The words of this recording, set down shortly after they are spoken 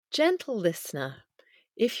Gentle listener,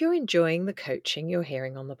 if you're enjoying the coaching you're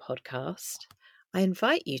hearing on the podcast, I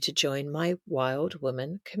invite you to join my Wild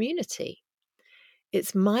Woman community.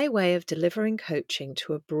 It's my way of delivering coaching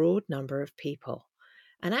to a broad number of people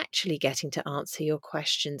and actually getting to answer your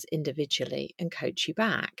questions individually and coach you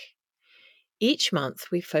back. Each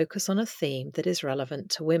month, we focus on a theme that is relevant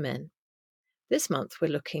to women. This month,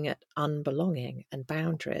 we're looking at unbelonging and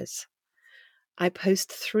boundaries. I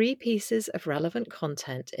post 3 pieces of relevant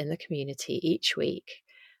content in the community each week: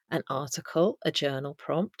 an article, a journal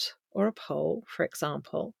prompt, or a poll, for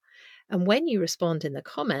example. And when you respond in the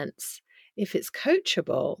comments, if it's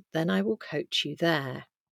coachable, then I will coach you there.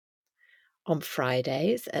 On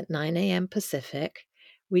Fridays at 9 a.m. Pacific,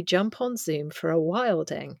 we jump on Zoom for a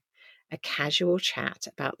wilding, a casual chat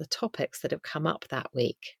about the topics that have come up that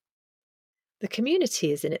week. The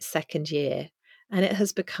community is in its second year, and it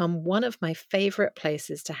has become one of my favourite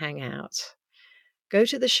places to hang out. Go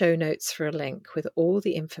to the show notes for a link with all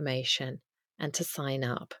the information and to sign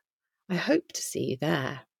up. I hope to see you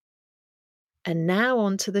there. And now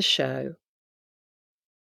on to the show.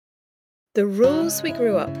 The rules we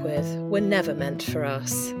grew up with were never meant for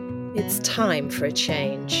us. It's time for a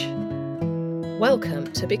change.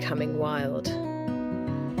 Welcome to Becoming Wild.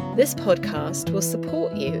 This podcast will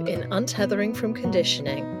support you in untethering from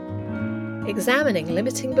conditioning, examining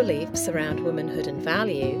limiting beliefs around womanhood and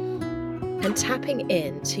value, and tapping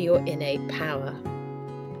into your innate power.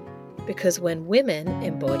 Because when women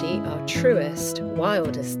embody our truest,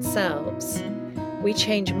 wildest selves, we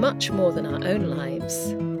change much more than our own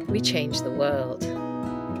lives. We change the world.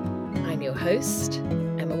 I'm your host,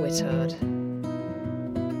 Emma Whittard.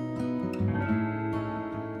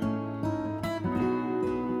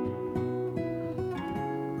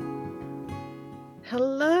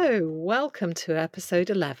 Hello, welcome to episode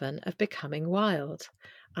 11 of Becoming Wild.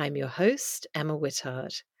 I'm your host, Emma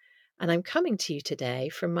Whittard, and I'm coming to you today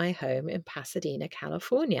from my home in Pasadena,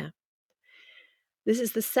 California. This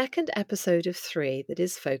is the second episode of 3 that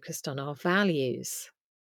is focused on our values.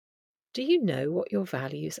 Do you know what your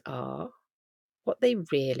values are? What they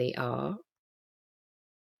really are?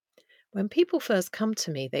 When people first come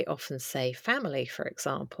to me, they often say family, for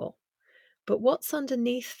example. But what's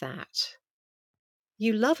underneath that?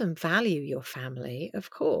 You love and value your family, of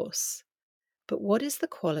course. But what is the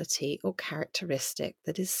quality or characteristic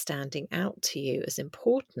that is standing out to you as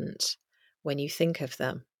important when you think of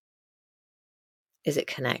them? Is it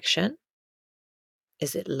connection?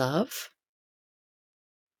 Is it love?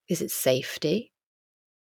 Is it safety?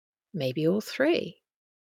 Maybe all 3.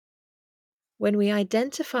 When we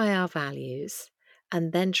identify our values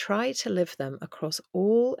and then try to live them across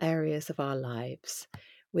all areas of our lives,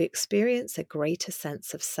 we experience a greater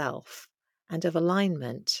sense of self and of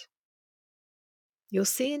alignment. You'll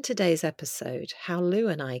see in today's episode how Lou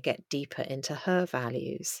and I get deeper into her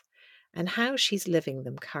values and how she's living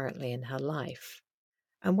them currently in her life,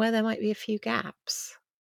 and where there might be a few gaps.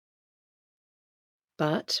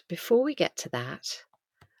 But before we get to that,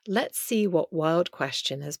 let's see what wild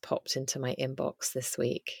question has popped into my inbox this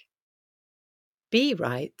week. B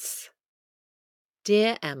writes,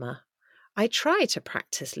 "Dear Emma, I try to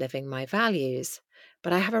practice living my values,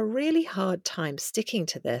 but I have a really hard time sticking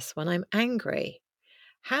to this when I'm angry.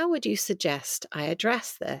 How would you suggest I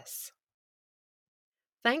address this?"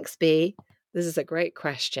 Thanks, B. This is a great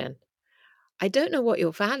question. I don't know what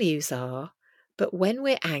your values are, but when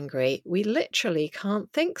we're angry, we literally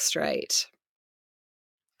can't think straight.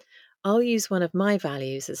 I'll use one of my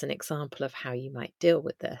values as an example of how you might deal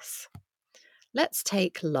with this. Let's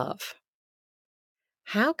take love.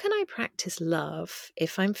 How can I practice love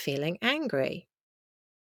if I'm feeling angry?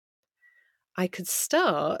 I could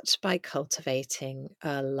start by cultivating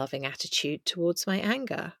a loving attitude towards my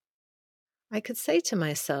anger. I could say to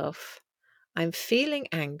myself, I'm feeling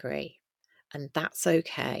angry, and that's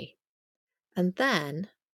okay. And then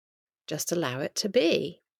just allow it to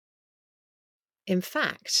be. In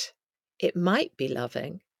fact, it might be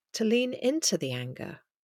loving to lean into the anger.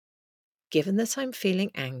 Given that I'm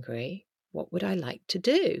feeling angry, what would I like to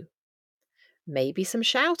do? Maybe some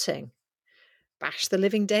shouting. Bash the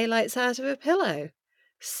living daylights out of a pillow.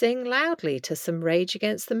 Sing loudly to some Rage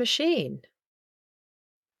Against the Machine.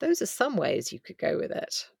 Those are some ways you could go with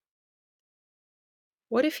it.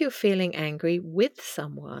 What if you're feeling angry with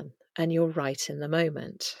someone and you're right in the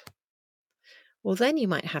moment? Well, then you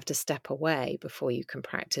might have to step away before you can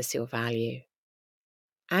practice your value.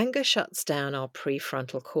 Anger shuts down our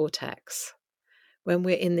prefrontal cortex. When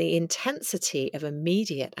we're in the intensity of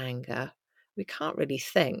immediate anger, we can't really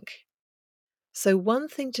think. So one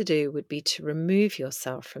thing to do would be to remove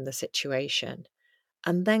yourself from the situation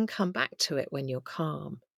and then come back to it when you're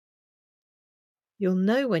calm. You'll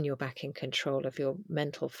know when you're back in control of your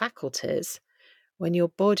mental faculties when your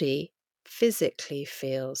body physically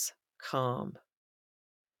feels calm.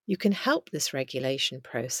 You can help this regulation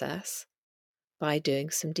process by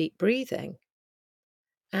doing some deep breathing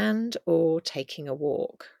and or taking a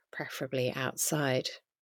walk, preferably outside.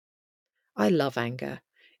 I love anger.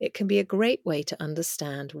 It can be a great way to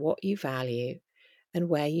understand what you value and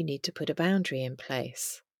where you need to put a boundary in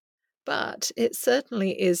place. But it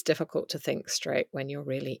certainly is difficult to think straight when you're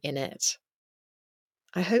really in it.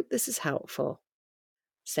 I hope this is helpful.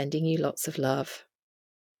 Sending you lots of love.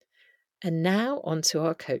 And now on to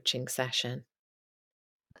our coaching session.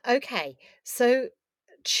 Okay, so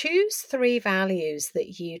choose 3 values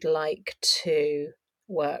that you'd like to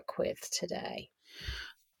work with today.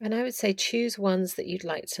 And I would say choose ones that you'd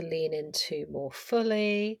like to lean into more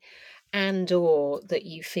fully and or that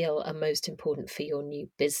you feel are most important for your new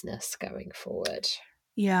business going forward.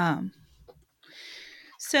 Yeah.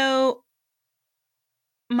 So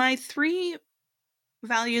my 3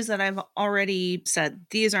 values that I've already said,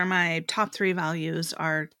 these are my top 3 values,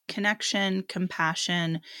 are connection,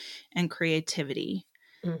 compassion, and creativity.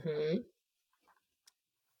 Mm-hmm.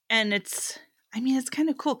 And it's kind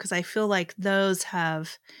of cool because I feel like those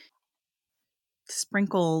have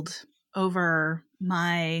sprinkled over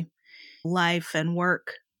my life and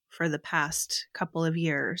work for the past couple of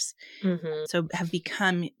years. Mm-hmm. So have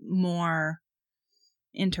become more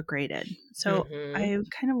integrated. So Mm-hmm. I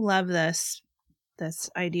kind of love this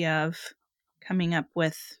idea of coming up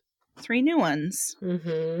with 3 new ones.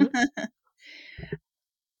 Mm-hmm.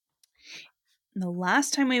 The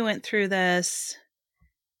last time we went through this,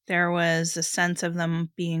 there was a sense of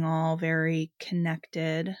them being all very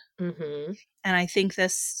connected. Mm-hmm. And I think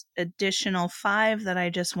this additional 5 that I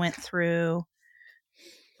just went through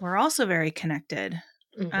were also very connected.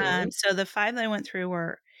 Mm-hmm. So the 5 that I went through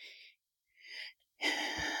were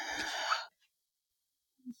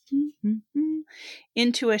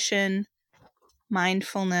intuition,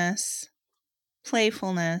 mindfulness,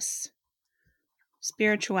 playfulness,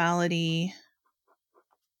 spirituality,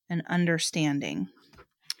 and understanding.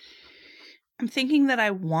 I'm thinking that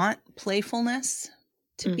I want playfulness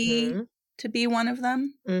to be Mm-hmm. one of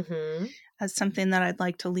them Mm-hmm. as something that I'd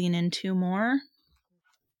like to lean into more.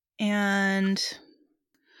 And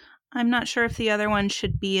I'm not sure if the other one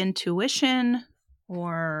should be intuition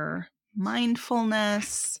or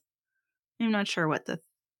mindfulness. I'm not sure what the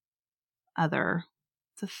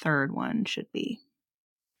third one should be.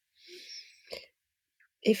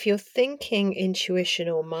 If you're thinking intuition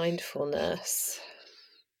or mindfulness,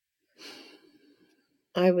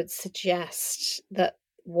 I would suggest that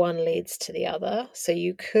one leads to the other. So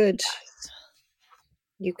you could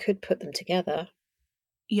put them together.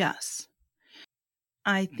 Yes.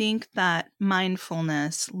 I think that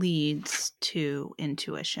mindfulness leads to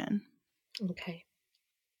intuition. Okay.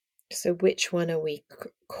 So which one are we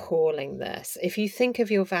calling this? If you think of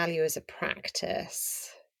your value as a practice,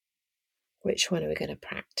 which one are we going to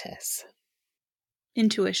practice?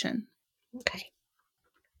 Intuition. Okay.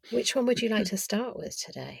 Which one would you like to start with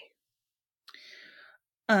today?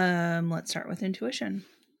 Let's start with intuition.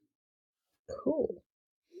 Cool.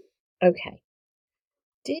 Okay.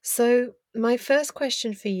 So, my first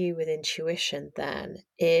question for you with intuition then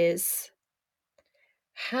is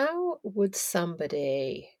how would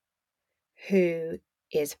somebody who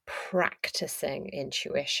is practicing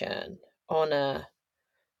intuition on a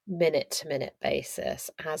minute to minute basis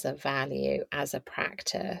as a value, as a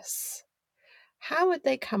practice, how would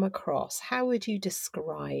they come across? How would you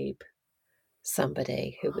describe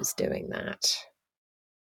somebody who was doing that?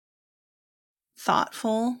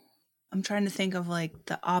 Thoughtful. I'm trying to think of like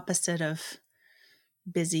the opposite of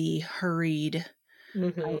busy, hurried.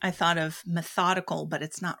 Mm-hmm. I thought of methodical, but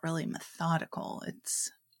it's not really methodical.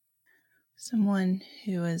 It's someone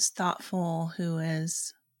who is thoughtful, who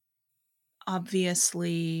is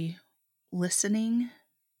obviously listening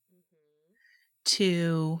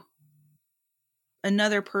to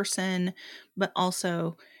another person, but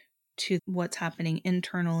also to what's happening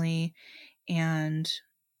internally and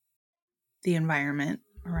the environment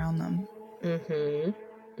around them.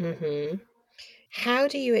 Mm-hmm. Mm-hmm. How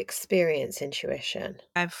do you experience intuition?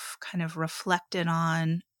 I've kind of reflected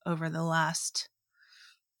on over the last,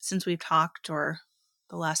 since we've talked, or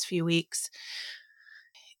the last few weeks,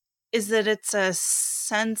 is that it's a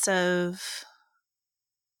sense of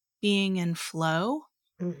being in flow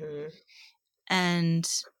Mm-hmm. and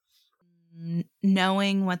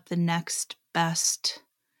knowing what the next best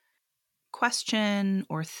question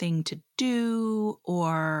or thing to do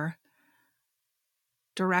or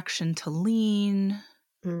direction to lean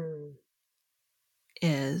Mm.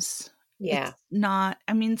 is. Yeah. It's not,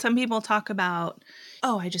 I mean, some people talk about,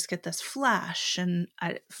 oh, I just get this flash. And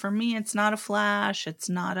for me, it's not a flash. It's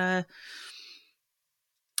not a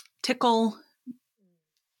tickle.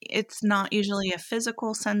 It's not usually a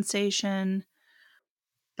physical sensation,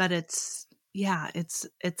 but it's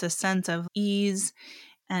a sense of ease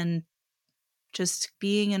and just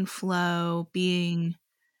being in flow, being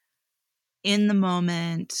in the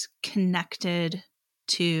moment, connected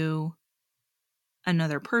to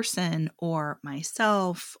another person or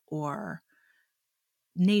myself or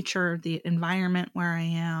nature, the environment where I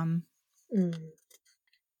am. Mm.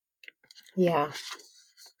 Yeah.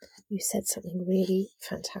 You said something really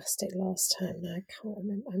fantastic last time. Now I can't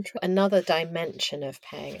remember. Another dimension of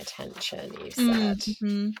paying attention, you said.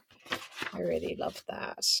 Mm-hmm. I really love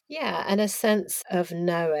that. Yeah, and a sense of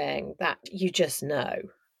knowing that you just know.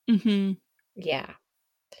 Mm-hmm. Yeah.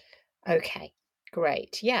 Okay.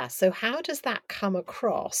 Great. Yeah. So how does that come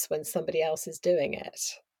across when somebody else is doing it?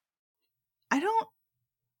 I don't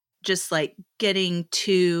just like getting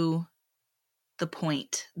to the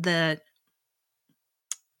point, the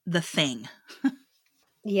thing.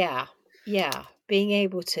 Yeah. Yeah. Being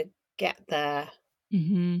able to get there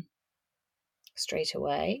Mm-hmm. straight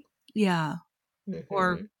away. Yeah.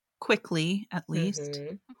 Or Mm-hmm. quickly, at least.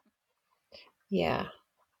 Mm-hmm. Yeah.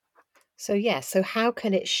 So yeah, so how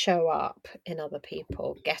can it show up in other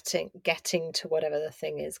people getting to whatever the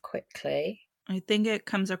thing is quickly? I think it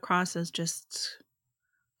comes across as just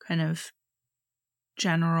kind of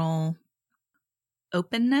general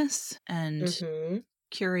openness and Mm-hmm.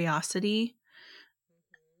 curiosity.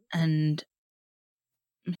 And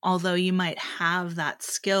although you might have that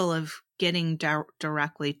skill of getting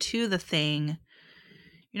directly to the thing,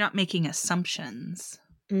 you're not making assumptions.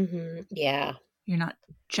 Mm-hmm. Yeah. You're not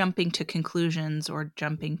jumping to conclusions or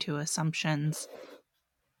jumping to assumptions.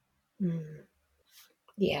 Mm.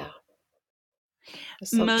 Yeah.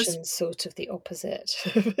 Most, Assumption's sort of the opposite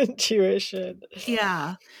of intuition.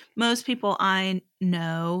 yeah, most people I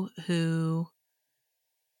know who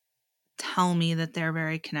tell me that they're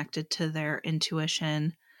very connected to their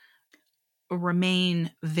intuition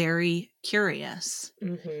remain very curious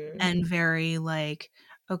Mm-hmm. and very like,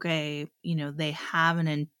 okay, they have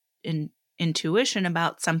an intuition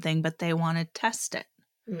about something, but they want to test it.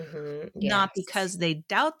 Mm-hmm. Not Yes. because they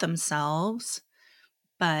doubt themselves,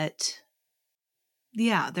 but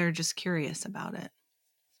yeah, they're just curious about it.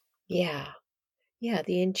 Yeah. Yeah,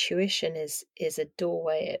 the intuition is a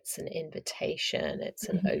doorway, it's an invitation, it's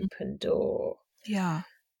an Mhm. open door, Yeah.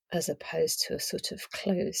 as opposed to a sort of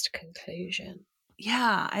closed conclusion.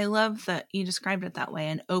 Yeah, I love that you described it that way,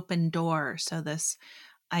 an open door. So this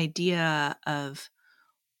idea of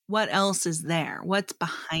what else is there? What's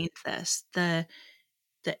behind this? The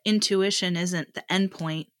intuition isn't the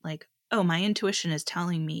endpoint, like, oh, my intuition is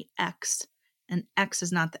telling me X, and X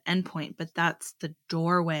is not the endpoint, but that's the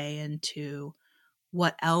doorway into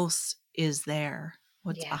what else is there,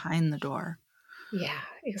 what's Yeah. behind the door. Yeah,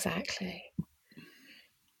 exactly.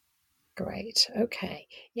 Great. Okay.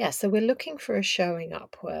 Yeah, so we're looking for a showing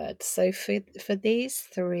upward. So for these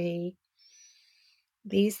three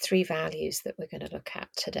values that we're going to look at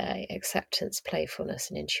today, acceptance, playfulness,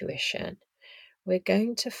 and intuition, we're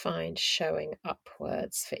going to find showing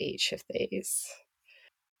upwards for each of these.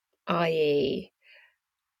 I.e.,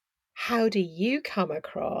 how do you come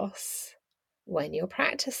across when you're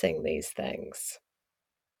practicing these things?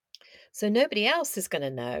 So nobody else is going to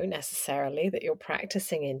know necessarily that you're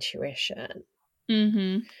practicing intuition.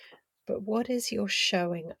 Mm-hmm. But what is your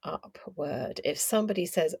showing up word? If somebody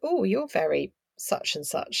says, "Oh, you're very such and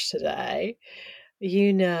such today,"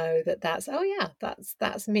 you know that's, oh yeah,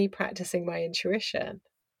 that's me practicing my intuition,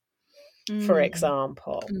 for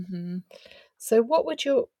example. Mm-hmm. So what would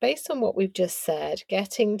your, based on what we've just said,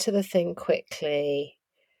 getting to the thing quickly,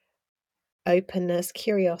 openness,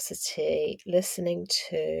 curiosity, listening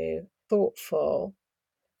to, thoughtful,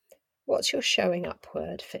 what's your showing up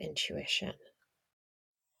word for intuition?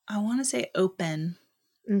 I want to say open.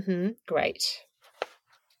 Great.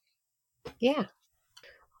 Yeah.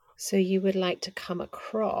 So you would like to come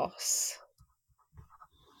across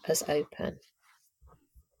as open.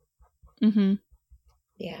 Mm-hmm.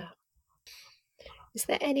 Yeah. Is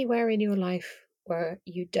there anywhere in your life where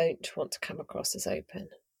you don't want to come across as open?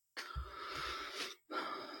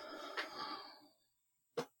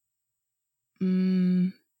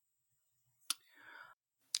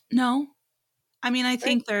 No. I mean, I Right.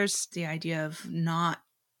 think there's the idea of not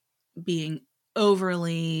being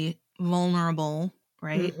overly vulnerable,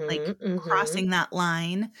 right? Like Mm-hmm. Mm-hmm. crossing that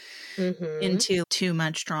line Mm-hmm. into too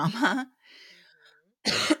much drama.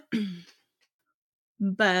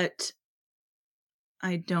 But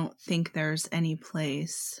I don't think there's any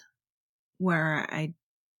place where I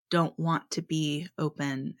don't want to be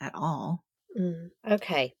open at all.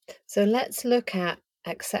 Okay, so let's look at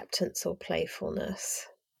acceptance or playfulness.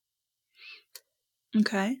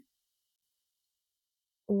 Okay.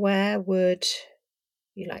 Where would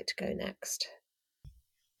you like to go next?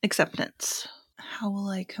 Acceptance. How will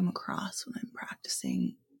I come across when I'm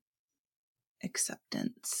practicing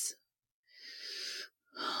acceptance?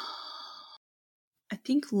 I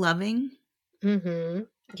think loving.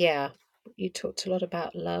 Yeah, you talked a lot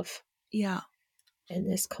about love. Yeah. In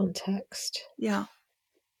this context. Yeah.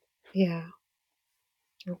 Yeah.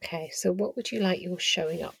 Okay, so what would you like your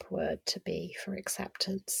showing up word to be for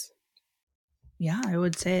acceptance? Yeah, I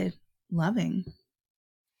would say loving.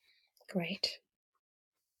 Great.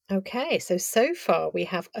 Okay, so far we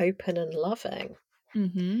have open and loving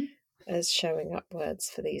as showing up words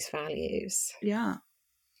for these values. Yeah.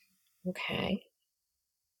 Okay.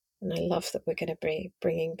 And I love that we're going to be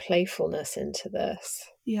bringing playfulness into this.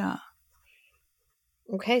 Yeah.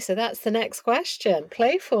 Okay, so that's the next question,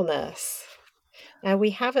 playfulness. Now, we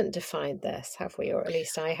haven't defined this, have we? Or at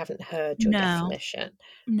least I haven't heard your definition.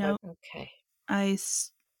 No. Okay. I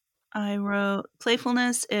wrote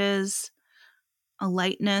playfulness is a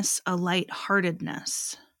lightness, a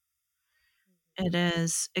lightheartedness. It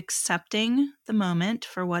is accepting the moment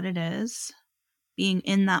for what it is, being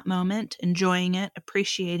in that moment, enjoying it,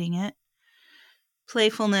 appreciating it.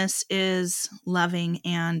 Playfulness is loving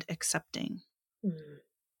and accepting.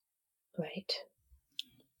 Great.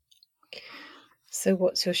 So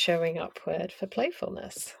what's your showing up word for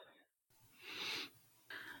playfulness?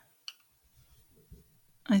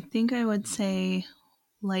 I think I would say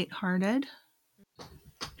lighthearted. I'm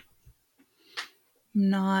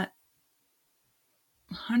not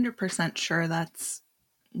 100% sure that's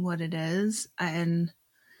what it is. And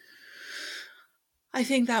I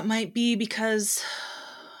think that might be because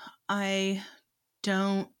I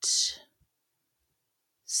don't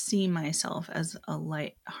see myself as a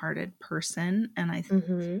lighthearted person. And I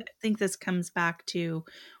think this comes back to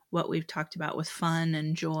what we've talked about with fun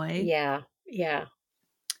and joy. Yeah.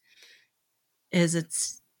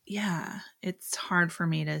 It's hard for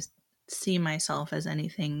me to see myself as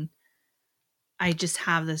anything. I just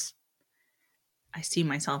have this, I see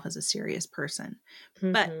myself as a serious person.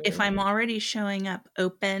 But if I'm already showing up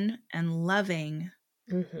open and loving,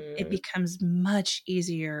 it becomes much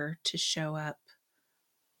easier to show up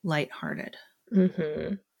lighthearted.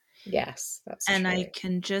 Yes, that's and true. I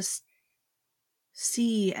can just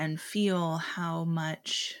see and feel how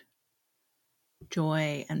much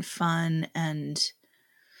joy and fun and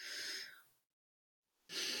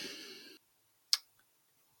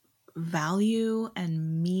value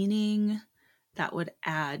and meaning that would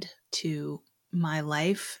add to my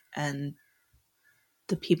life and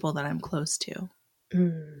the people that I'm close to.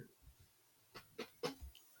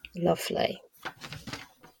 Lovely.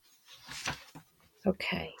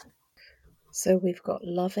 Okay. So we've got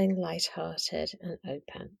loving, lighthearted, and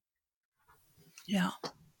open. Yeah.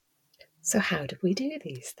 So how do we do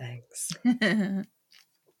these things?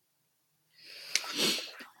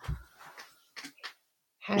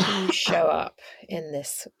 How do you show up in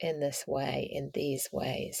this way, in these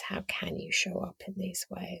ways? How can you show up in these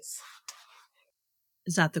ways?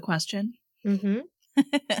 Is that the question? Mm-hmm.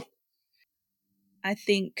 I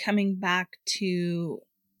think coming back to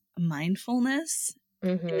mindfulness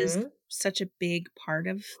is such a big part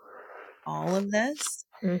of all of this.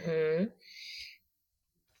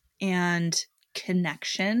 And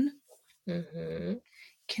connection,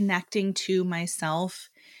 connecting to myself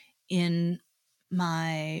in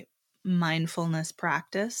my mindfulness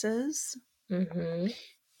practices,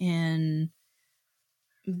 in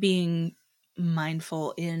being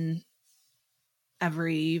mindful in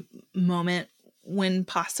every moment when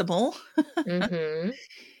possible.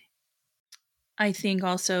 I think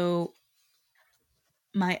also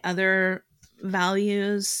my other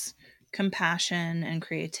values, compassion and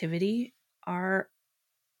creativity, are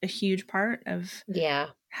a huge part of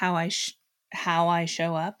how I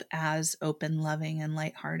show up as open, loving, and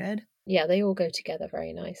lighthearted. Yeah, they all go together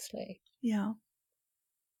very nicely. Yeah.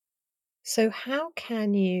 So how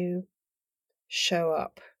can you show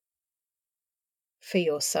up for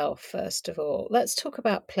yourself, first of all? Let's talk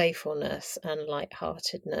about playfulness and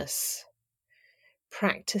lightheartedness.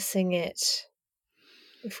 Practicing it.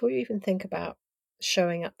 Before you even think about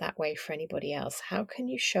showing up that way for anybody else, how can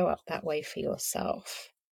you show up that way for yourself?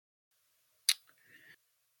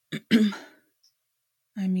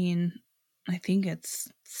 I mean, I think it's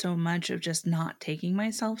so much of just not taking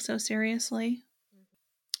myself so seriously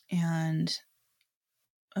and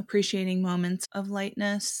appreciating moments of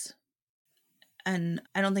lightness. And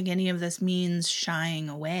I don't think any of this means shying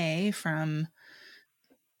away from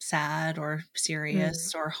sad or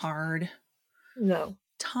serious or hard No.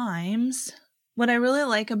 times. What I really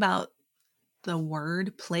like about the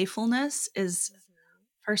word playfulness is,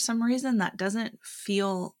 for some reason, that doesn't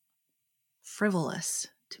feel frivolous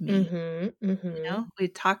to me. We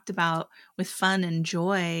talked about with fun and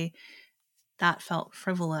joy, that felt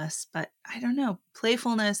frivolous, but I don't know.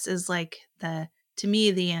 Playfulness is like to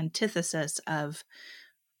me, the antithesis of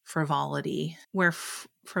frivolity, where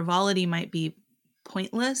frivolity might be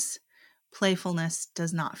pointless. Playfulness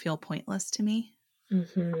does not feel pointless to me.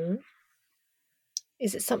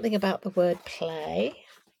 Is it something about the word play?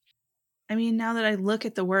 I mean, now that I look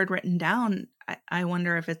at the word written down, I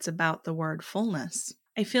wonder if it's about the word fullness.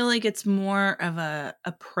 I feel like it's more of a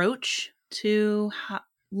approach to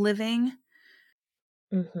living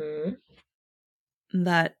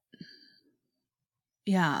that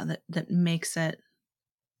makes it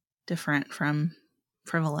different from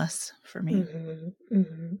frivolous for me.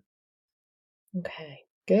 Okay,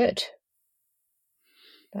 good.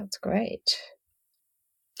 That's great.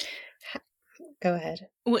 Go ahead.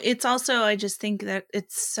 Well, it's also, I just think that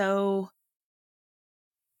it's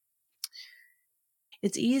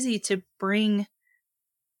easy to bring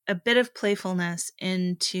a bit of playfulness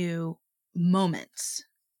into moments,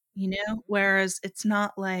 whereas it's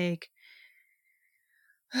not like,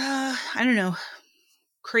 I don't know,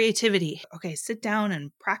 creativity. Okay, sit down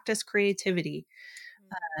and practice creativity.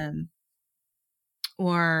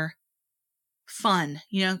 Or fun.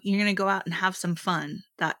 You're going to go out and have some fun.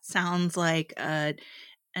 That sounds like an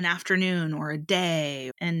afternoon or a day.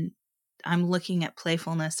 And I'm looking at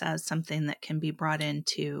playfulness as something that can be brought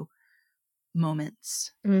into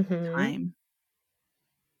moments, time.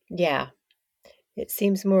 Yeah. It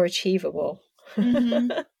seems more achievable.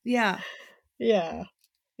 Yeah. Yeah.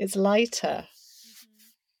 It's lighter.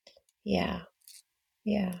 Yeah.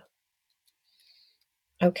 Yeah.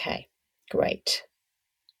 Okay, great.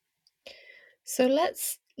 So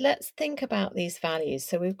let's think about these values.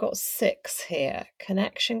 So we've got 6 here: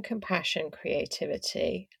 connection, compassion,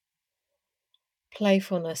 creativity,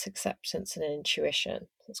 playfulness, acceptance, and intuition.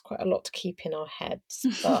 That's quite a lot to keep in our heads.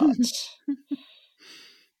 But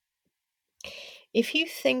if you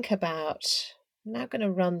think about, I'm now going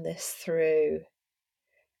to run this through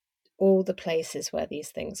all the places where these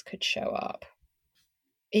things could show up.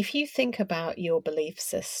 If you think about your belief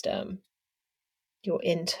system, your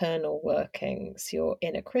internal workings, your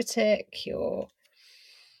inner critic, your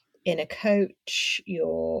inner coach,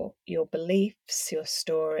 your beliefs, your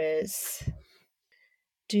stories,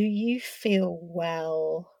 do you feel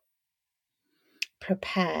well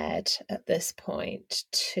prepared at this point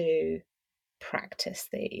to practice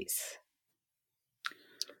these?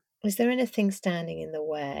 Is there anything standing in the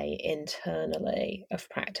way internally of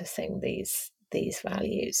practicing these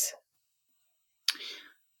values?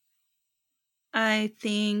 I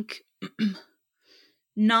think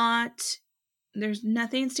there's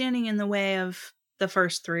nothing standing in the way of the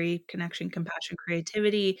first 3: connection, compassion,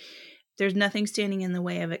 creativity. There's nothing standing in the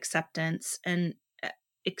way of acceptance, and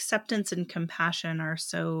acceptance and compassion are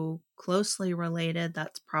so closely related.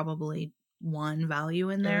 That's probably one value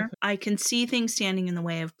in there. I can see things standing in the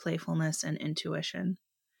way of playfulness and intuition.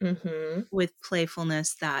 With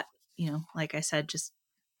playfulness, that, like I said, just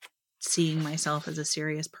seeing myself as a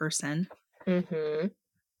serious person.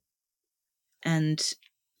 And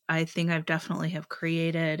I think I've definitely have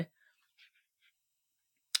created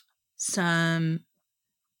some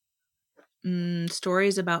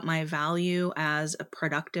stories about my value as a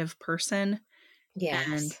productive person. Yes.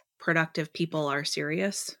 And productive people are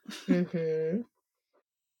serious.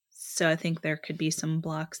 So I think there could be some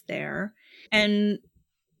blocks there. And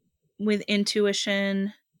with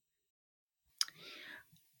intuition,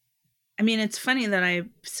 I mean, it's funny that I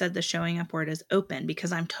said the showing up word is open,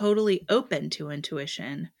 because I'm totally open to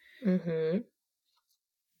intuition.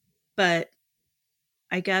 But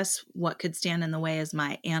I guess what could stand in the way is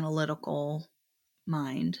my analytical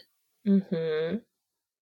mind.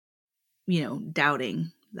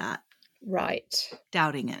 Doubting that. Right.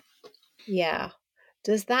 Doubting it. Yeah.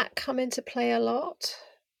 Does that come into play a lot?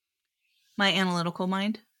 My analytical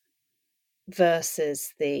mind?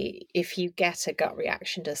 Versus if you get a gut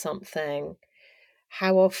reaction to something,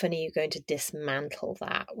 how often are you going to dismantle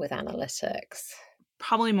that with analytics?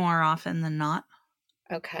 Probably more often than not.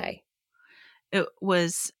 Okay. It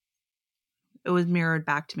was mirrored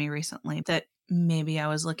back to me recently that maybe I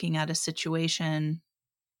was looking at a situation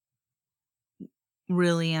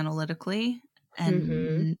really analytically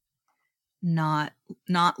and not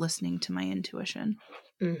listening to my intuition.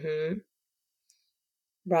 Mm-hmm.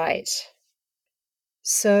 Right.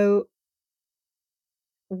 So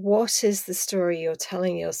what is the story you're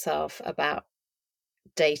telling yourself about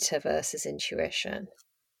data versus intuition?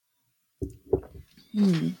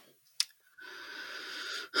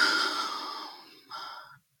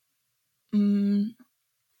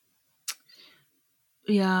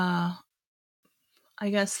 Yeah, I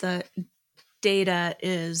guess that data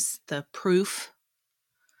is the proof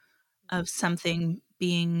of something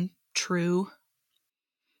being true,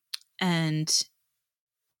 and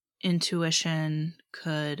intuition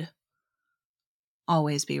could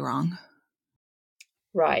always be wrong.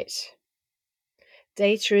 Right.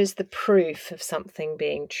 Data is the proof of something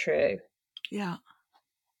being true. Yeah.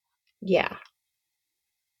 Yeah.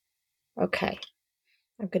 Okay.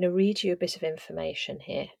 I'm going to read you a bit of information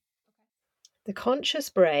here. The conscious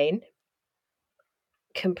brain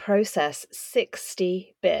can process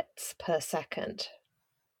 60 bits per second,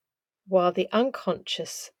 while the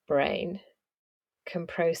unconscious brain can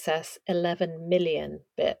process 11 million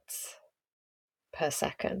bits per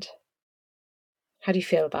second. How do you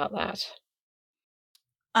feel about that?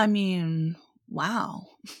 I mean, wow.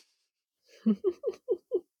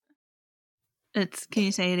 Can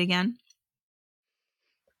you say it again?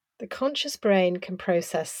 The conscious brain can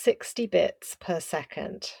process 60 bits per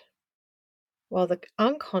second, while the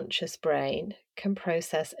unconscious brain can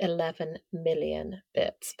process 11 million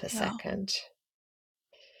bits per second.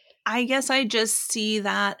 I guess I just see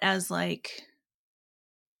that as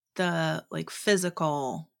the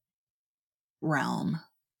physical realm.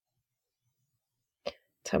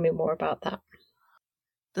 Tell me more about that.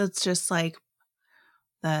 That's just like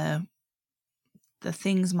the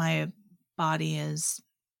things my body is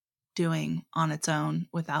doing on its own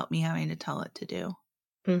without me having to tell it to do.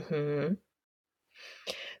 Mm-hmm.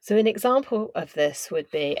 So an example of this would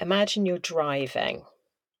be, imagine you're driving,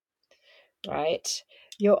 right?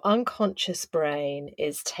 Your unconscious brain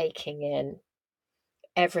is taking in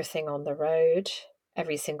everything on the road,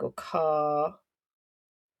 every single car,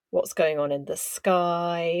 what's going on in the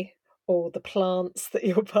sky, all the plants that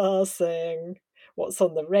you're passing, what's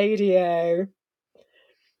on the radio,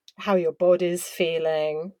 how your body's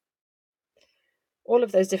feeling, all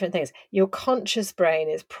of those different things. Your conscious brain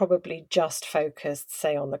is probably just focused,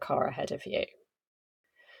 say, on the car ahead of you.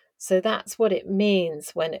 So that's what it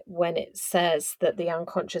means when it says that the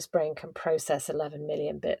unconscious brain can process 11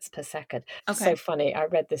 million bits per second. It's so funny. I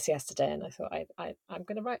read this yesterday and I thought I'm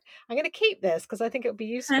going to keep this because I think it'll be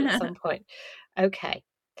useful at some point. Okay.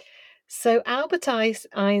 So Albert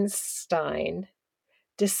Einstein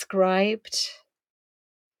described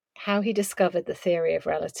how he discovered the theory of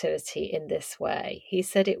relativity in this way. He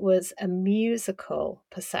said it was a musical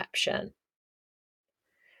perception.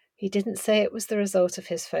 He didn't say it was the result of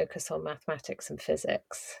his focus on mathematics and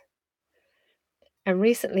physics. And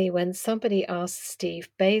recently, when somebody asked Steve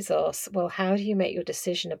Bezos, well, how do you make your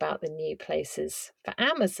decision about the new places for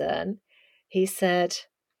Amazon? He said,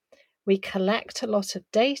 we collect a lot of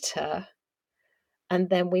data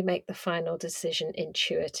and then we make the final decision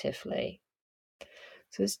intuitively.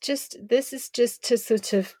 So this is just to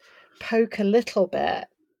sort of poke a little bit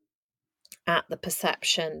at the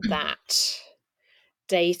perception that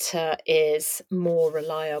data is more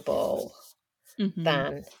reliable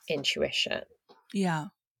than intuition. Yeah.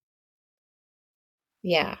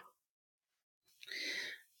 Yeah.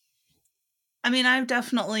 I mean, I'm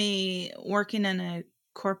definitely working in a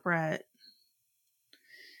corporate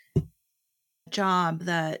job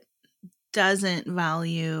that doesn't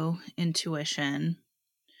value intuition.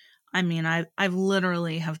 I mean, I've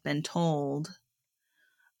literally have been told,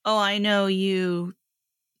 "Oh, I know you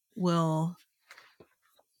will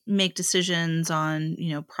make decisions on,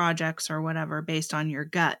 projects or whatever based on your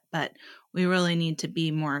gut, but we really need to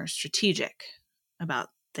be more strategic about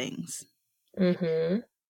things." Mm-hmm.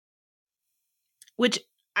 Which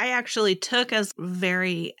I actually took as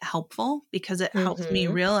very helpful because it helped me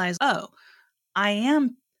realize, oh, I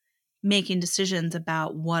am making decisions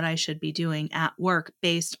about what I should be doing at work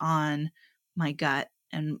based on my gut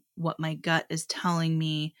and what my gut is telling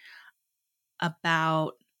me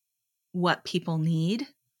about what people need.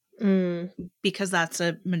 Because that's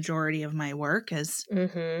a majority of my work is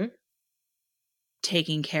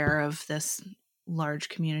taking care of this large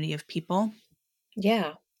community of people.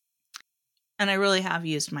 Yeah. And I really have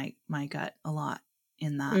used my gut a lot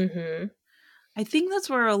in that. I think that's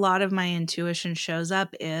where a lot of my intuition shows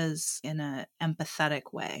up, is in an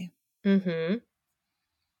empathetic way.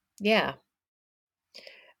 Yeah.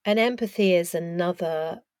 And empathy is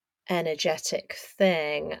another energetic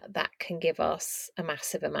thing that can give us a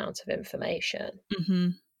massive amount of information Mm-hmm.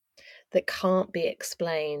 that can't be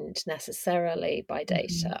explained necessarily by Mm-hmm.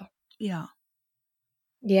 data. Yeah.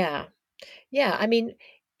 Yeah. Yeah. I mean,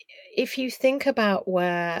 if you think about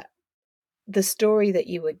where the story that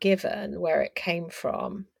you were given, where it came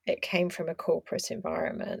from a corporate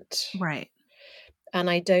environment. Right. And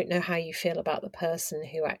I don't know how you feel about the person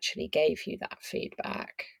who actually gave you that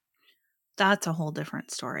feedback. That's a whole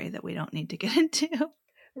different story that we don't need to get into.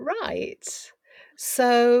 Right.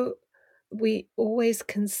 So we always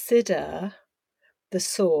consider the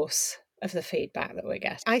source of the feedback that we're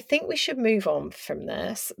getting. I think we should move on from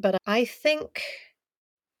this, but I think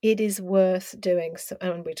it is worth doing some,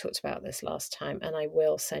 and we talked about this last time, and I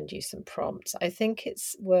will send you some prompts. I think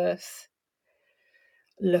it's worth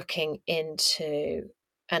looking into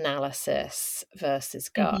analysis versus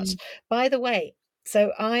gut. Mm-hmm. By the way,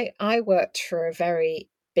 so I worked for a very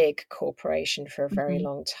big corporation for a very Mm-hmm.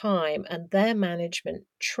 long time, and their management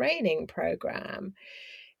training program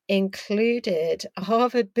included a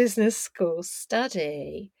Harvard Business School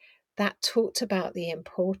study that talked about the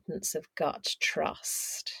importance of gut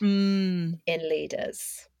trust Mm, in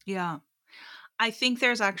leaders. yeah. I think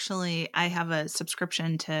there's actually, I have a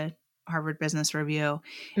subscription to Harvard Business Review,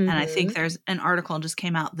 and I think Mm-hmm. there's an article just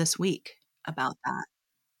came out this week about that.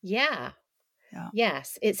 Yeah. Yeah.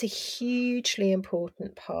 Yes, it's a hugely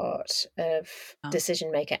important part of decision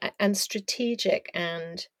making and strategic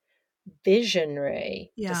and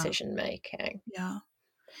visionary Yeah. decision making, Yeah.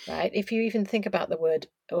 right? If you even think about the word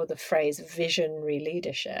or the phrase visionary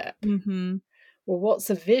leadership, Mm-hmm. well, what's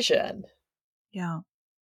a vision? Yeah.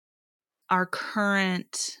 Our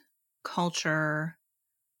current culture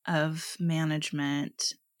of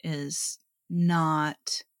management is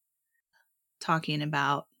not talking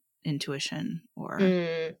about intuition or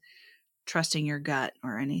Mm, trusting your gut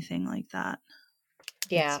or anything like that.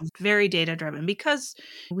 It's yeah. very data driven because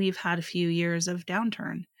we've had a few years of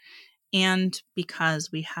downturn and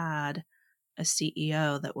because we had a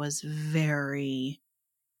CEO that was very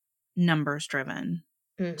numbers driven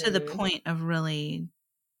to the Mm-hmm. point of really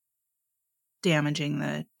damaging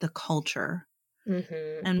the culture.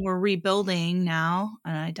 Mm-hmm. And we're rebuilding now,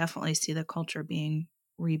 and I definitely see the culture being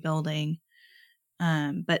rebuilding.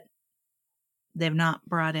 But they've not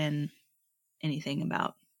brought in anything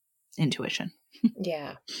about intuition.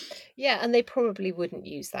 Yeah. Yeah. And they probably wouldn't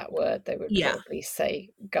use that word. They would Yeah. probably say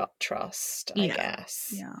gut trust, I Yeah.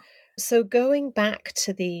 guess. Yeah. So going back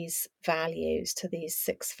to these values, to these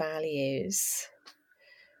 6 values,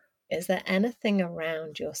 is there anything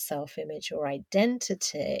around your self-image or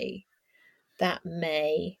identity that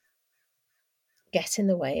may get in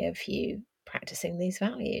the way of you practicing these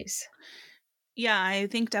values? Yeah, I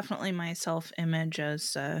think definitely my self image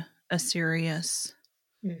as a serious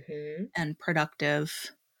Mm-hmm. and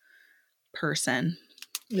productive person.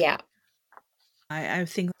 Yeah. I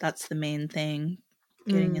think that's the main thing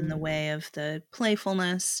getting in the Mm. way of the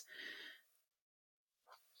playfulness.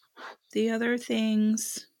 The other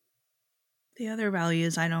things, the other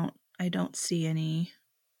values, I don't see any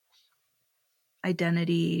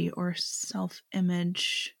identity or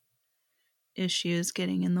self-image issues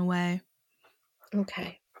getting in the way.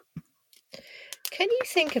 Okay. Can you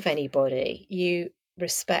think of anybody you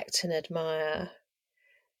respect and admire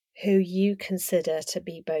who you consider to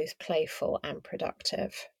be both playful and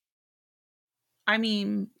productive? I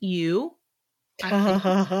mean, I think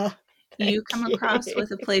Thank you come across you.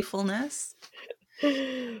 with a playfulness. Thank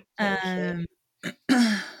you. Um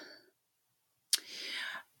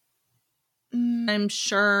I'm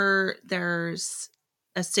sure there's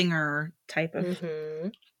a singer type of Mm-hmm.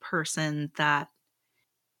 person that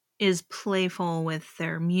is playful with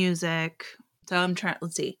their music. So I'm trying,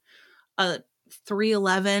 let's see.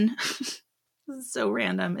 311 this is so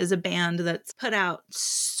random is a band that's put out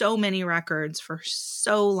so many records for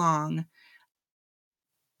so long,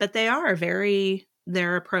 but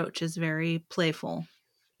their approach is very playful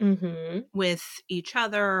Mm-hmm. with each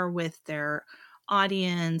other, with their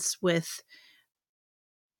audience, with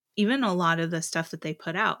even a lot of the stuff that they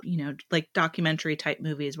put out, like documentary type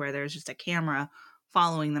movies where there's just a camera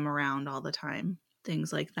following them around all the time,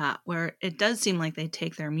 things like that, where it does seem like they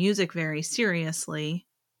take their music very seriously,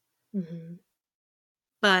 Mm-hmm.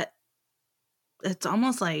 but it's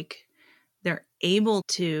almost like they're able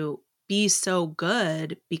to be so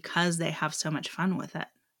good because they have so much fun with it.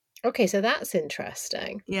 Okay, so that's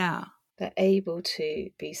interesting. Yeah. They're able to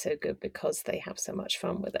be so good because they have so much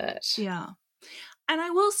fun with it. Yeah. And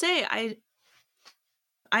I will say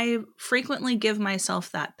I frequently give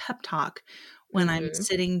myself that pep talk when I'm Mm-hmm.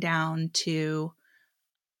 sitting down to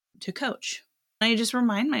coach. I just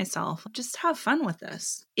remind myself, just have fun with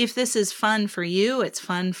this. If this is fun for you, it's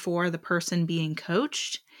fun for the person being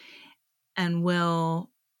coached and will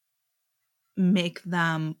make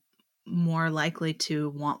them more likely to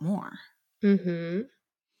want more. Mm-hmm.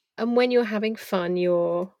 And when you're having fun,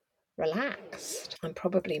 you're relaxed and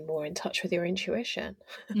probably more in touch with your intuition.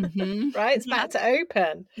 Mm-hmm. Right? It's Yep. back to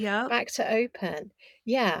open. Yep. Back to open.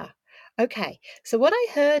 Yeah. Okay. So what I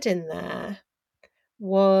heard in there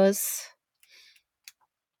was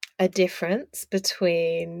a difference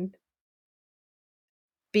between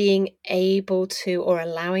being able to or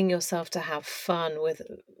allowing yourself to have fun with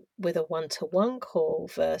a one-to-one call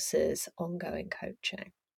versus ongoing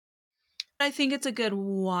coaching. I think it's a good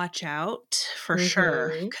watch out for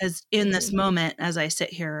sure. Mm-hmm. Because in this Mm-hmm. moment, as I sit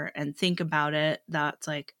here and think about it, that's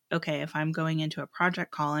like, okay, if I'm going into a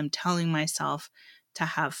project call, I'm telling myself to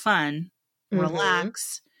have fun, Mm-hmm.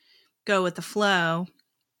 relax, go with the flow.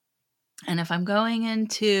 And if I'm going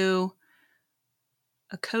into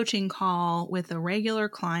a coaching call with a regular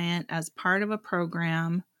client as part of a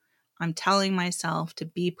program, I'm telling myself to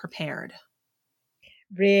be prepared.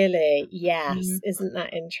 Really? Yes. Mhm. Isn't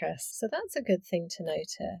that interesting? So that's a good thing to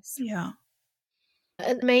notice. Yeah.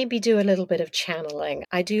 And maybe do a little bit of channeling.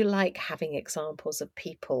 I do like having examples of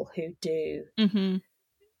people who do Mm-hmm.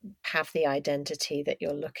 have the identity that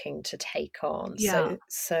you're looking to take on. Yeah.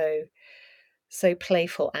 So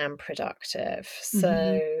playful and productive. Mm-hmm.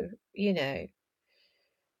 So,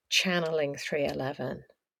 channeling 311.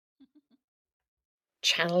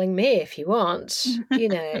 Channeling me if you want,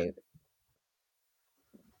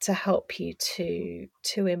 to help you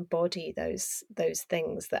to embody those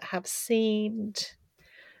things that have seemed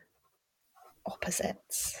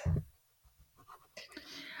opposites.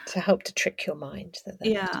 To help to trick your mind that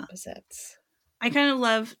they're not Yeah. opposites. I kind of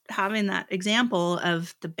love having that example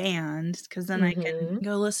of the band because then I can Mm-hmm.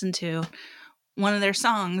 go listen to one of their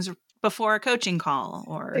songs before a coaching call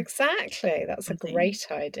or Exactly. That's a something. great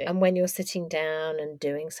idea. And when you're sitting down and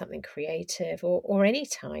doing something creative or any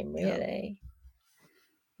time Yeah. really.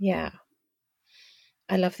 Yeah.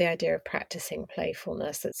 I love the idea of practicing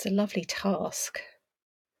playfulness. It's a lovely task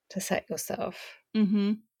to set yourself.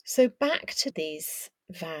 Mm-hmm. So back to these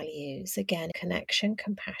values again: connection,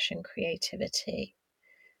 compassion, creativity,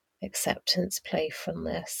 acceptance,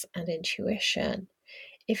 playfulness, and intuition.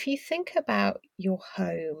 If you think about your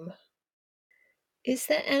home, is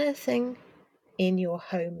there anything in your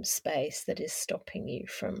home space that is stopping you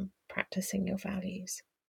from practicing your values?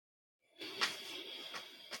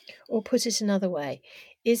 Or put it another way,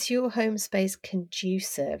 is your home space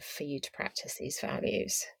conducive for you to practice these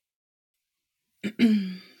values?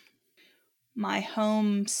 My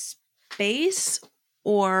home space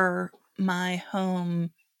or my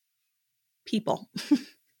home people?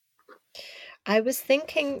 I was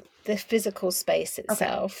thinking the physical space Okay.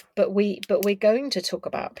 itself, but we're going to talk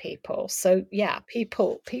about people. So yeah,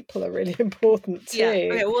 people are really important Yeah. too.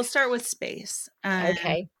 Okay. We'll start with space.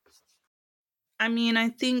 Okay. I mean, I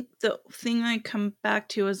think the thing I come back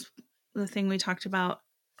to is the thing we talked about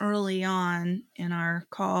early on in our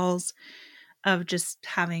calls of just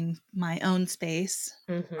having my own space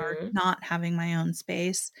or Mm-hmm. not having my own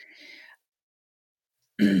space.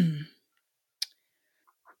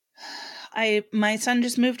 My son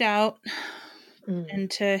just moved out Mm.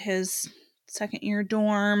 into his second year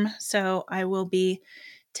dorm, so I will be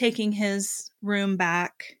taking his room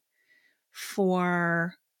back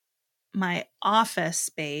for my office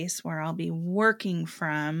space where I'll be working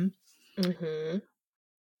from, Mm-hmm.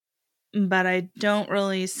 but I don't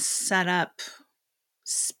really set up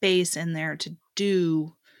space in there to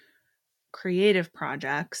do creative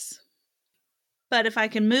projects. But if I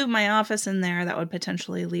can move my office in there, that would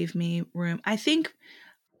potentially leave me room. I think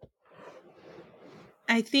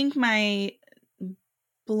my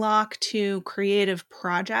block to creative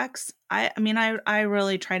projects, I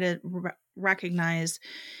really try to recognize,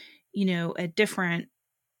 at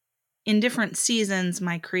in different seasons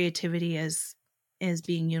my creativity is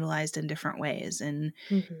being utilized in different ways. And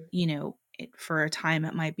Mm-hmm. for a time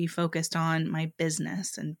it might be focused on my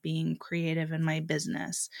business and being creative in my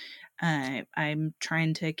business. I'm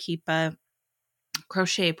trying to keep a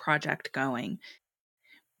crochet project going,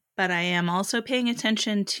 but I am also paying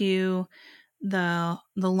attention to the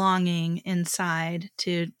longing inside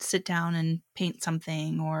to sit down and paint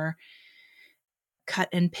something or cut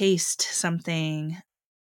and paste something.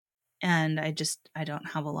 And I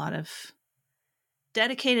don't have a lot of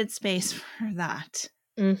dedicated space for that.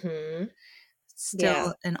 Mm-hmm. Yeah.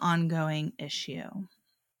 Still an ongoing issue.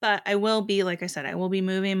 But I will be, like I said, I will be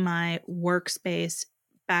moving my workspace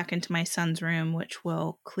back into my son's room, which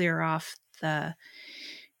will clear off the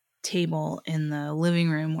table in the living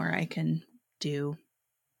room where I can do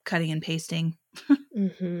cutting and pasting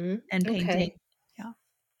and painting. Okay. Yeah.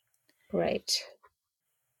 Great.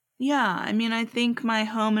 Yeah. I mean, I think my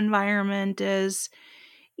home environment is,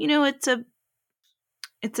 it's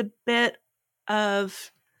a bit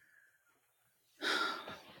of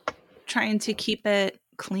trying to keep it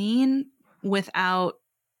clean without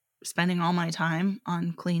spending all my time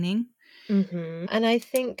on cleaning. And I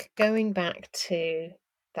think going back to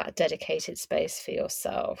that dedicated space for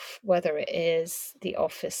yourself, whether it is the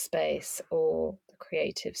office space or the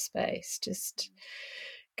creative space, just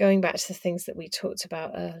going back to the things that we talked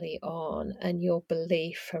about early on and your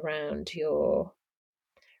belief around your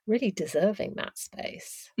really deserving that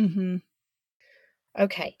space. Mm-hmm.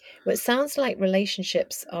 Okay, well, it sounds like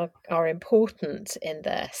relationships are important in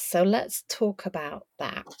this. So let's talk about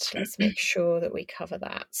that. Let's make sure that we cover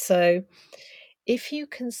that. So if you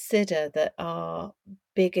consider that our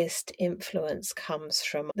biggest influence comes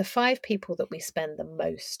from the 5 people that we spend the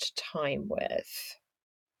most time with,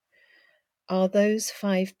 are those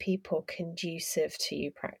 5 people conducive to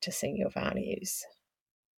you practicing your values?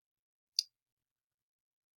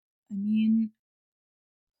 I mean,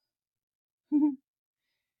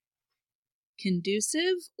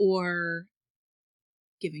 conducive or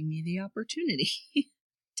giving me the opportunity.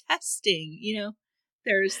 Testing,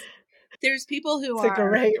 there's people who It's a are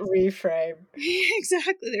great reframe.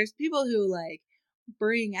 exactly, there's people who like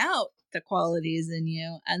bring out the qualities in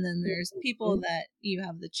you, and then there's people Mhm. that you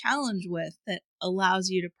have the challenge with that allows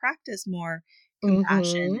you to practice more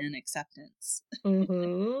compassion Mhm. and acceptance.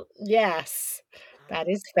 Mhm. Yes. That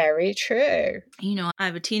is very true. I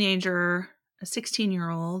have a teenager, a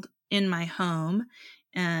 16-year-old in my home,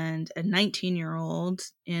 and a 19-year-old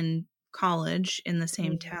in college in the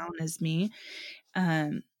same Mhm. town as me.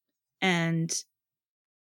 And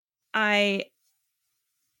I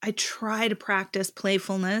try to practice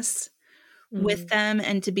playfulness with Mm. them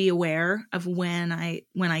and to be aware of when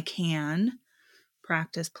I can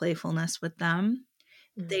practice playfulness with them.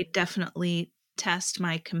 They Mm. definitely test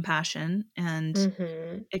my compassion and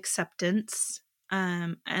Mhm. acceptance.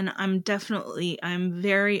 And I'm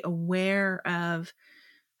very aware of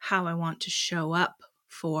how I want to show up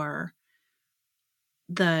for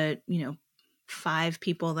the, 5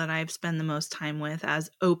 people that I've spent the most time with as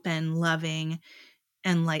open, loving,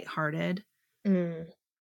 and lighthearted. Mm.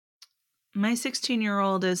 My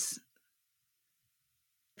 16-year-old is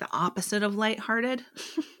the opposite of lighthearted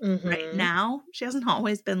right Mhm. now. She hasn't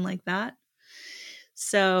always been like that.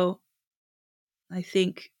 So I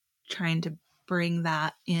think trying to bring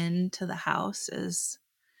that into the house is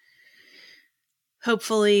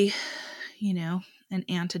hopefully, an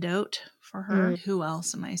antidote for her. Mm. Who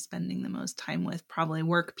else am I spending the most time with? Probably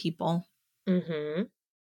work people. Mhm.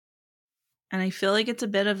 And I feel like it's a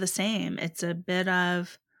bit of the same. It's a bit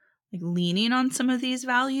of like leaning on some of these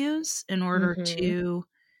values in order Mhm. to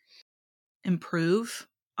improve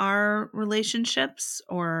our relationships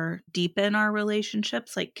or deepen our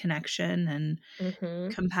relationships, like connection and Mhm.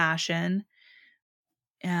 compassion.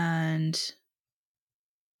 And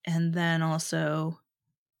then also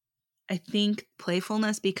I think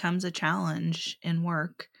playfulness becomes a challenge at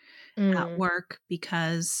Mm. work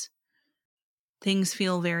because things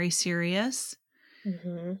feel very serious,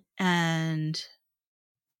 Mhm. and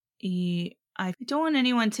I don't want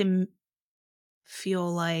anyone to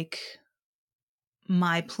feel like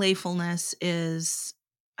my playfulness is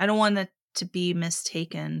I don't want it to be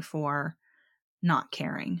mistaken for not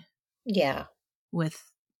caring Yeah.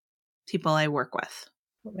 with people I work with.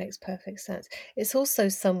 That makes perfect sense. It's also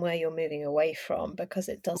somewhere you're moving away from because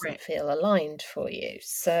it doesn't Right. feel aligned for you.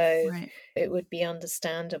 So Right. it would be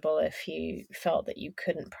understandable if you felt that you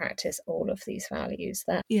couldn't practice all of these values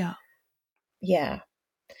there. Yeah. Yeah.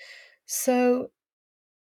 So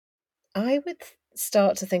I would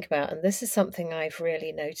start to think about, and this is something I've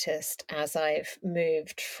really noticed as I've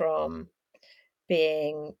moved from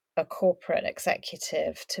being a corporate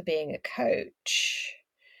executive to being a coach,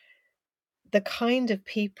 the kind of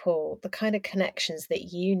people, the kind of connections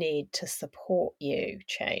that you need to support you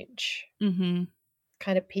change. Mhm.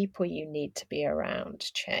 Kind of people you need to be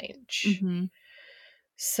around change. Mhm.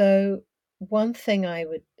 So, one thing I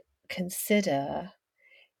would consider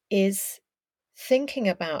is thinking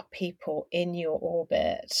about people in your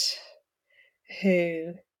orbit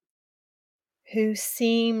who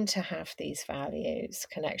seem to have these values: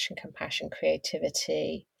 connection, compassion,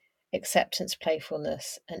 creativity, acceptance,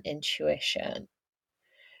 playfulness, and intuition.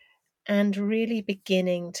 And really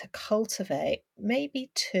beginning to cultivate maybe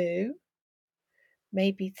 2,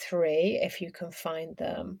 maybe 3, if you can find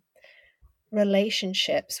them,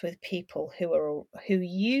 relationships with people who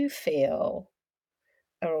you feel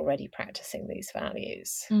are already practicing these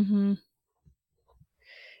values, Mm-hmm.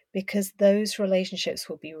 because those relationships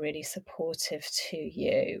will be really supportive to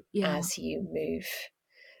you Yeah. as you move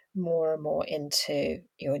more and more into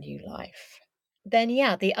your new life. Then,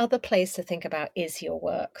 yeah, the other place to think about is your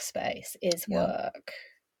workspace, is Yeah. work.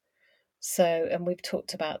 So, and we've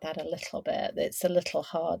talked about that a little bit. It's a little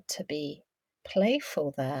hard to be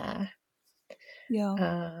playful there.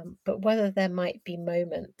 Yeah. But whether there might be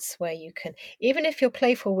moments where you can, even if you're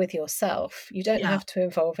playful with yourself, you don't Yeah. have to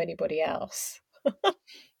involve anybody else.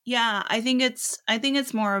 Yeah. I think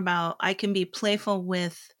it's more about I can be playful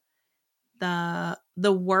with the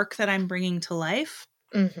work that I'm bringing to life,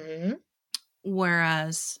 Mm-hmm.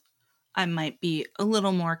 whereas I might be a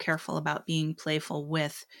little more careful about being playful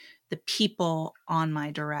with the people on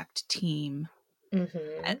my direct team.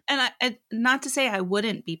 Mm-hmm. And not to say I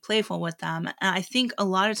wouldn't be playful with them. And I think a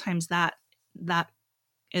lot of times that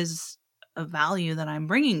is a value that I'm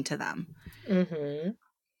bringing to them. Mm-hmm.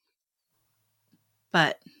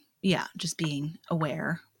 But yeah, just being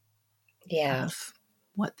aware Yeah. of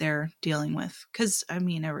what they're dealing with. Because, I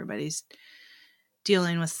mean, everybody's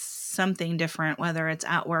dealing with something different, whether it's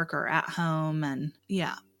at work or at home. And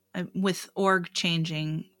yeah, with org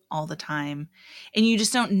changing all the time. And you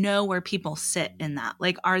just don't know where people sit in that.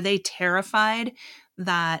 Like, are they terrified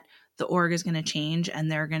that the org is going to change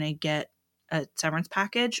and they're going to get a severance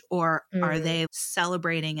package? Or are Mm. they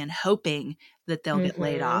celebrating and hoping that they'll get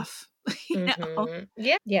laid Mm-hmm. off? You know? Mm-hmm.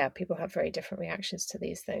 Yeah. Yeah. People have very different reactions to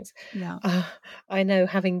these things. Yeah. I know,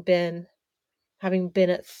 having been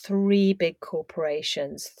at 3 big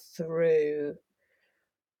corporations through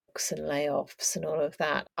and layoffs and all of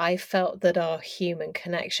that, I felt that our human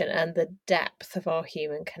connection and the depth of our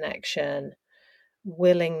human connection,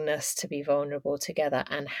 willingness to be vulnerable together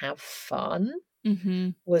and have fun, Mm-hmm.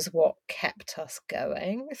 was what kept us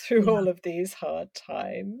going through Yeah. all of these hard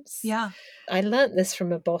times. Yeah. I learnt this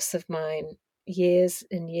from a boss of mine years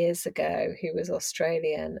and years ago who was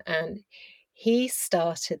Australian, and he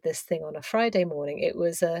started this thing on a Friday morning. It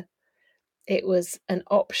was an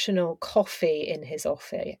optional coffee in his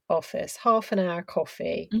office, half an hour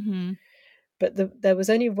coffee. Mm-hmm. But there was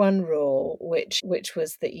only one rule, which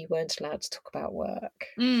was that you weren't allowed to talk about work.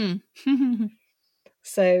 Mm.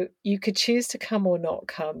 So you could choose to come or not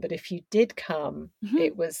come, but if you did come,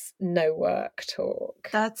 it was no work talk.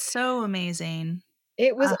 That's so amazing.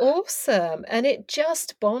 It was awesome, and it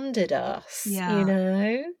just bonded us,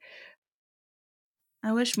 Yeah.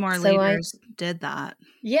 I wish more So leaders did that.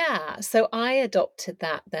 so I adopted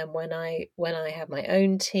that then when I had my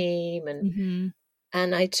own team, Mm-hmm.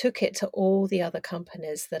 and I took it to all the other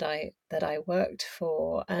companies that I worked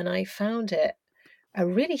for, and I found it a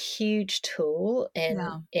really huge tool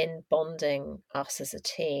Yeah. in bonding us as a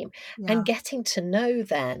team Yeah. and getting to know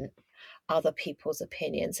then other people's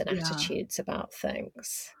opinions and Yeah. attitudes about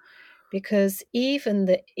things. Because even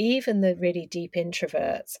the really deep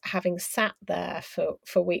introverts, having sat there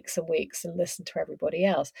for weeks and weeks and listened to everybody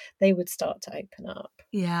else, they would start to open up.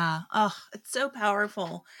 Yeah. Oh, it's so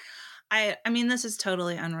powerful. I mean, this is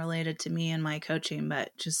totally unrelated to me and my coaching,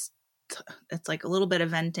 but just it's like a little bit of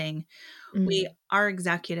venting. Our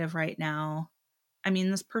executive right now, I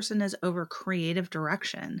mean, this person is over creative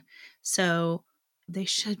direction. So they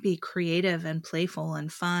should be creative and playful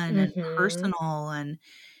and fun and personal. And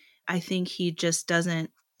I think he just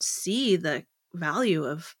doesn't see the value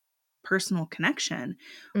of personal connection.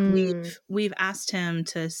 We've asked him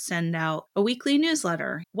to send out a weekly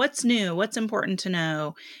newsletter. What's new? What's important to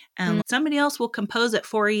know? Somebody else will compose it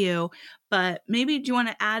for you, but maybe do you want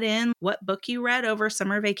to add in what book you read over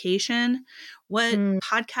summer vacation? What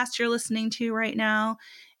podcast you're listening to right now?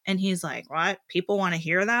 And he's like, "What? People want to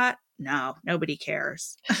hear that? No, nobody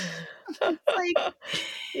cares." Like,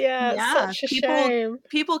 Yeah, it's yeah, such a shame.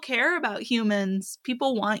 people care about humans.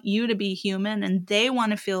 People want you to be human, and they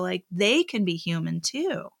want to feel like they can be human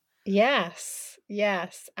too. Yes,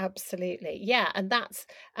 absolutely. Yeah, and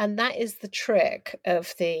that is the trick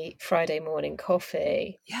of the Friday morning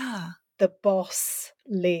coffee. Yeah. The boss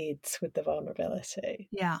leads with the vulnerability.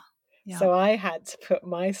 Yeah. Yeah. So I had to put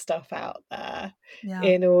my stuff out there Yeah.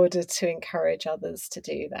 in order to encourage others to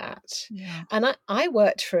do that. Yeah. And I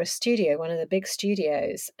worked for a studio, one of the big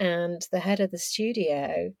studios, and the head of the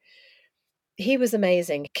studio, he was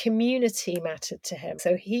amazing. Community mattered to him.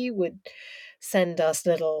 So he would send us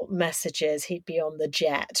little messages. He'd be on the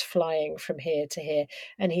jet flying from here to here,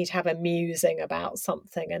 and he'd have a musing about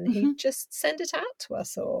something, and he'd just send it out to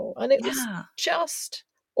us all. And it was Yeah. just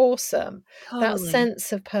awesome. That Totally.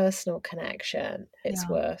 sense of personal connection, it's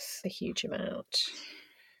Yeah. worth a huge amount.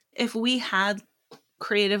 If we had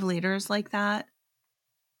creative leaders like that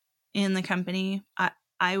in the company,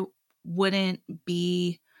 I wouldn't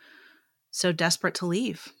be so desperate to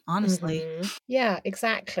leave, honestly. Yeah,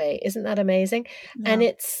 exactly. Isn't that amazing? Yeah. And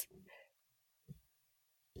it's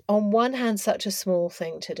on one hand such a small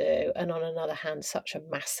thing to do, and on another hand such a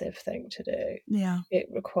massive thing to do. Yeah, It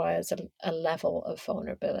requires a level of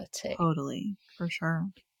vulnerability. totally. For sure.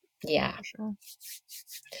 Yeah. For sure.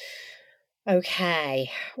 Okay.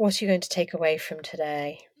 What are you going to take away from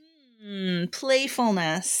today?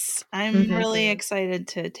 Playfulness. I'm really excited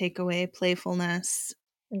to take away playfulness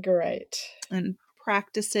Great. and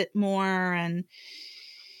practice it more. And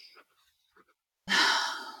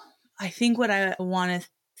I think what I want to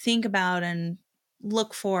think about and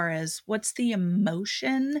look for is what's the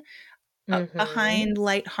emotion behind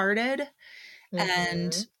lighthearted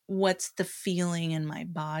and what's the feeling in my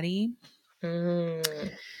body. And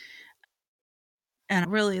I'm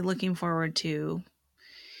really looking forward to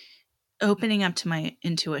opening up to my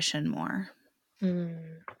intuition more.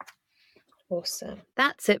 Awesome.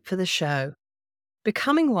 That's it for the show.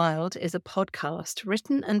 Becoming Wild is a podcast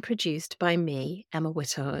written and produced by me, Emma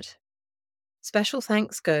Whittard. Special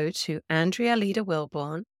thanks go to Andrea Leda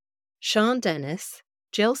Wilborn, Sean Dennis,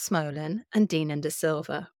 Jill Smolin, and Dean De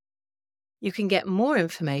Silva. You can get more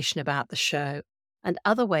information about the show and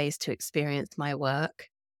other ways to experience my work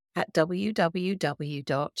at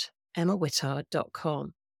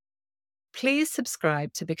www.emmawhittard.com. Please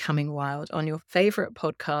subscribe to Becoming Wild on your favourite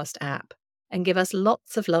podcast app and give us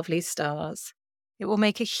lots of lovely stars. It will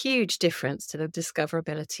make a huge difference to the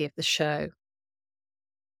discoverability of the show.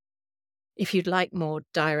 If you'd like more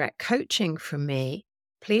direct coaching from me,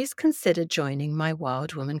 please consider joining my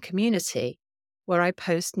Wild Woman community, where I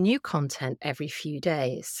post new content every few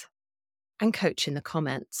days and coach in the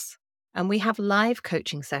comments. And we have live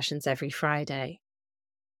coaching sessions every Friday.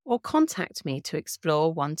 Or contact me to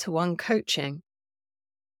explore one-to-one coaching.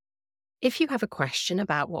 If you have a question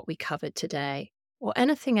about what we covered today, or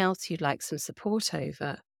anything else you'd like some support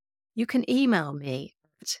over, you can email me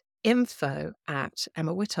at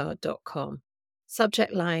info@emmawhittard.com,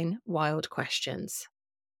 subject line Wild Questions.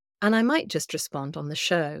 And I might just respond on the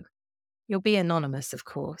show. You'll be anonymous, of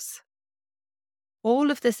course.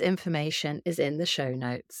 All of this information is in the show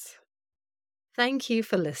notes. Thank you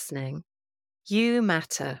for listening. You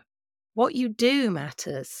matter. What you do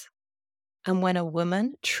matters. And when a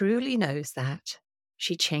woman truly knows that,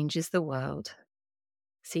 she changes the world.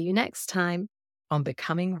 See you next time on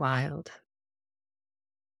Becoming Wild.